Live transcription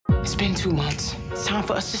It's been 2 months. It's time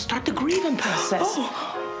for us to start the grieving process.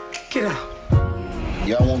 Oh, get out.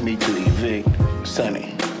 Y'all want me to evict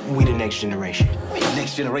Sonny? We the next generation. Wait,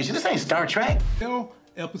 next generation? This ain't Star Trek.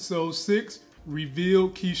 Episode 6,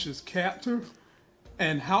 reveal Keisha's captor.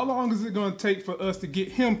 And how long is it going to take for us to get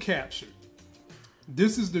him captured?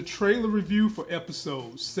 This is the trailer review for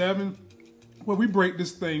episode 7, where we break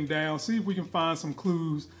this thing down, see if we can find some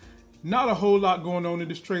clues. Not a whole lot going on in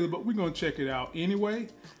this trailer, but we're going to check it out anyway.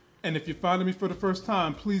 And if you're finding me for the first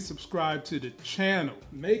time, please subscribe to the channel.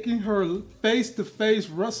 Making her face-to-face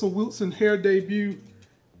Russell Wilson hair debut,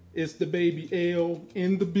 it's the baby Elle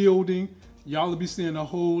in the building. Y'all will be seeing a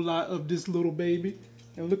whole lot of this little baby.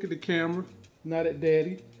 And look at the camera, not at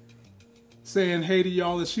daddy. Saying hey to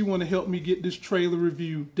y'all if she want to help me get this trailer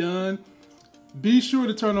review done. Be sure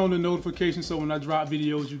to turn on the notifications so when I drop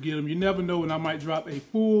videos you get them. You never know when I might drop a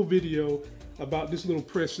full video about this little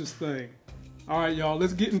precious thing. Alright y'all,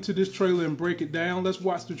 let's get into this trailer and break it down. Let's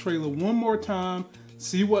watch the trailer one more time,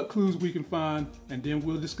 see what clues we can find, and then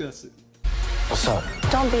we'll discuss it. What's up?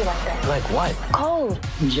 Don't be like that. Like what? Cold.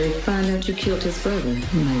 Jake find out you killed his brother.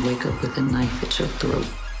 You might wake up with a knife at your throat.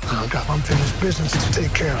 I got unfinished business to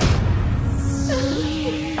take care of.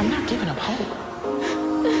 I'm not giving up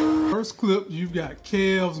hope. First clip, you've got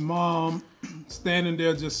Kev's mom standing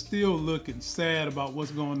there just still looking sad about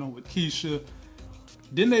what's going on with Keisha.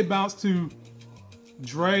 Then they bounce to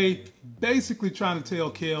Dre basically trying to tell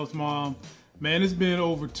Kev's mom, man, it's been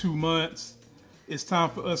over 2 months. It's time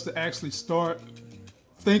for us to actually start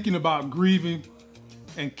thinking about grieving.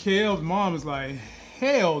 And Kev's mom is like,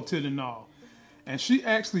 hell to the no. And she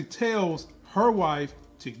actually tells her wife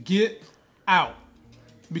to get out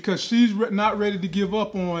because she's not ready to give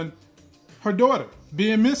up on her daughter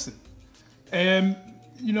being missing. And,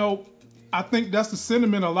 you know, I think that's the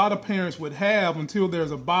sentiment a lot of parents would have until there's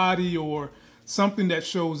a body or something that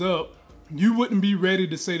shows up. You wouldn't be ready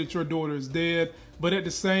to say that your daughter is dead, but at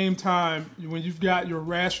the same time, when you've got your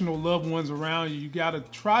rational loved ones around you, you got to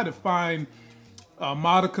try to find a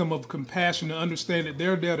modicum of compassion to understand that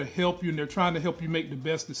they're there to help you and they're trying to help you make the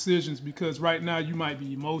best decisions because right now you might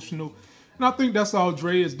be emotional. And I think that's all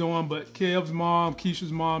Dre is doing, but Kev's mom,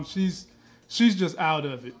 Keisha's mom, she's just out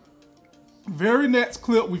of it. Very next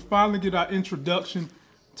clip, we finally get our introduction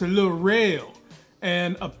to Lil Rel.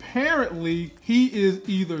 And apparently, he is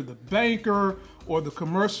either the banker or the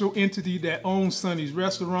commercial entity that owns Sonny's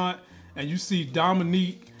restaurant. And you see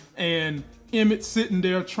Dominique and Emmett sitting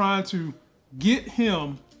there trying to get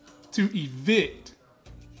him to evict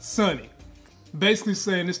Sonny. Basically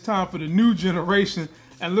saying it's time for the new generation.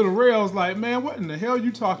 And Lil Rel's like, man, what in the hell are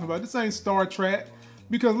you talking about? This ain't Star Trek.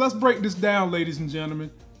 Because let's break this down, ladies and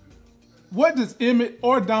gentlemen. What does Emmett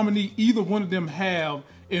or Dominique, either one of them, have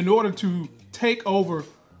in order to take over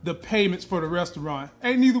the payments for the restaurant?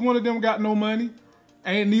 Ain't neither one of them got no money.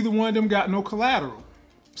 Ain't neither one of them got no collateral.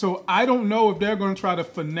 So I don't know if they're going to try to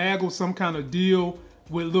finagle some kind of deal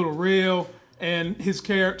with Lil Rel and his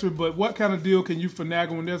character, but what kind of deal can you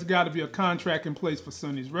finagle when there's got to be a contract in place for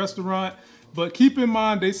Sonny's restaurant? But keep in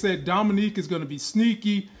mind, they said Dominique is going to be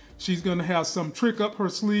sneaky. She's going to have some trick up her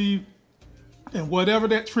sleeve. And whatever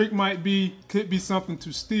that trick might be, could be something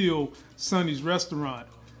to steal Sonny's restaurant.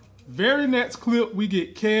 Very next clip, we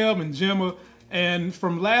get Kev and Gemma. And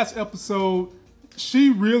from last episode,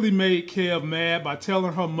 she really made Kev mad by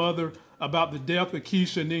telling her mother about the death of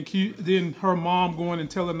Keisha. And then her mom going and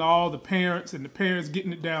telling all the parents, and the parents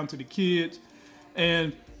getting it down to the kids.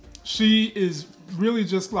 And she is really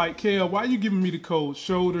just like, Kev, why are you giving me the cold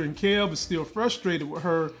shoulder? And Kev is still frustrated with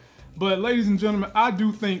her. But ladies and gentlemen, I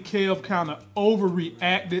do think Kev kind of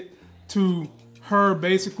overreacted to her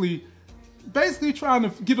basically trying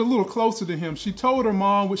to get a little closer to him. She told her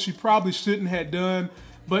mom what she probably shouldn't have done,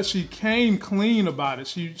 but she came clean about it.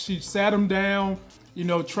 She sat him down, you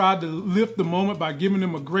know, tried to lift the moment by giving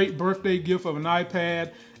him a great birthday gift of an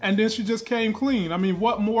iPad, and then she just came clean. I mean,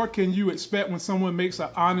 what more can you expect when someone makes an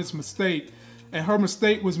honest mistake? And her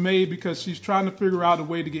mistake was made because she's trying to figure out a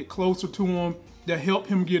way to get closer to him, that helped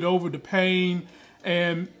him get over the pain.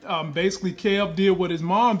 And basically Kev did what his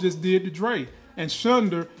mom just did to Dre and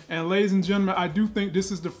shunned her. And ladies and gentlemen, I do think this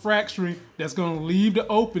is the fracturing that's going to leave the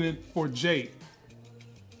opening for Jake.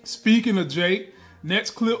 Speaking of Jake,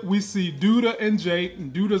 next clip we see Duda and Jake,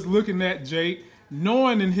 and Duda's looking at Jake,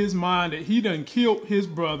 knowing in his mind that he done killed his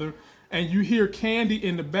brother. And you hear Candy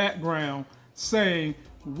in the background saying,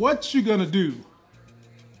 what you gonna do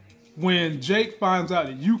when Jake finds out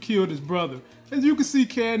that you killed his brother? As you can see,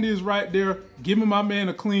 Candy is right there giving my man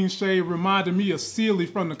a clean shave, reminding me of Celie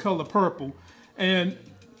from The Color Purple. And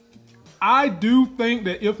I do think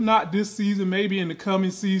that if not this season, maybe in the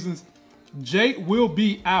coming seasons, Jake will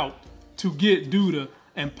be out to get Duda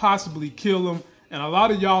and possibly kill him. And a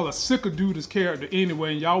lot of y'all are sick of Duda's character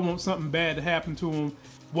anyway, and y'all want something bad to happen to him.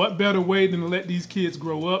 What better way than to let these kids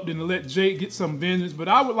grow up, than to let Jake get some vengeance? But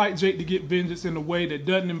I would like Jake to get vengeance in a way that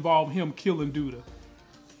doesn't involve him killing Duda.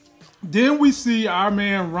 Then we see our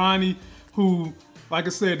man Ronnie, who, like I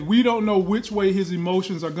said, we don't know which way his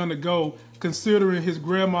emotions are going to go, considering his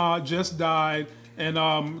grandma just died. And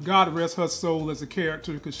God rest her soul as a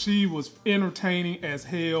character, because she was entertaining as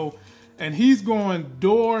hell. And he's going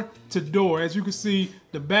door to door. As you can see,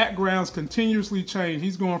 the backgrounds continuously change.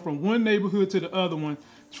 He's going from one neighborhood to the other one,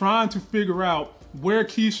 trying to figure out where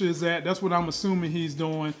Keisha is at. That's what I'm assuming he's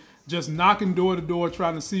doing. Just knocking door to door,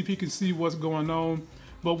 trying to see if he can see what's going on.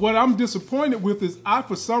 But what I'm disappointed with is I,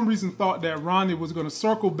 for some reason, thought that Ronnie was going to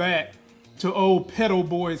circle back to old pedo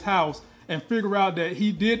boy's house and figure out that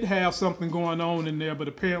he did have something going on in there, but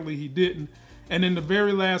apparently he didn't. And in the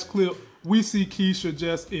very last clip, we see Keisha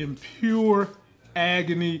just in pure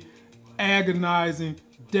agony, agonizing,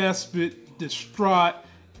 desperate, distraught,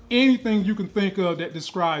 anything you can think of that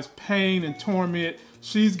describes pain and torment.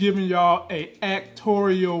 She's giving y'all a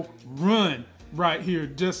actorial run right here,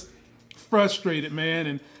 just frustrated, man.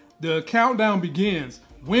 And the countdown begins.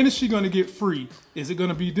 When is she going to get free? Is it going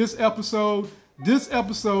to be this episode? This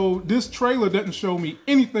trailer doesn't show me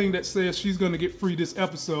anything that says she's going to get free this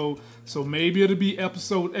episode, so maybe it'll be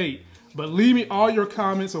episode 8. But leave me all your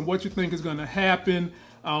comments on what you think is going to happen.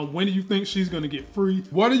 When do you think she's going to get free?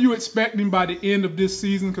 What are you expecting by the end of this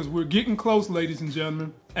season? Because we're getting close, ladies and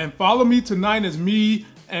gentlemen. And follow me tonight as me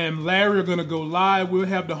and Larry are going to go live. We'll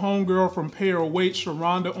have the homegirl from Pair of Weight,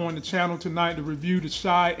 Sharonda, on the channel tonight to review The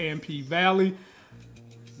Chi and P Valley.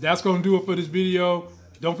 That's going to do it for this video.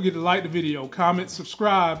 Don't forget to like the video, comment,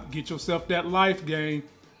 subscribe, get yourself that life game.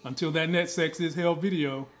 Until that next Sex is Hell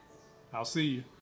video, I'll see you.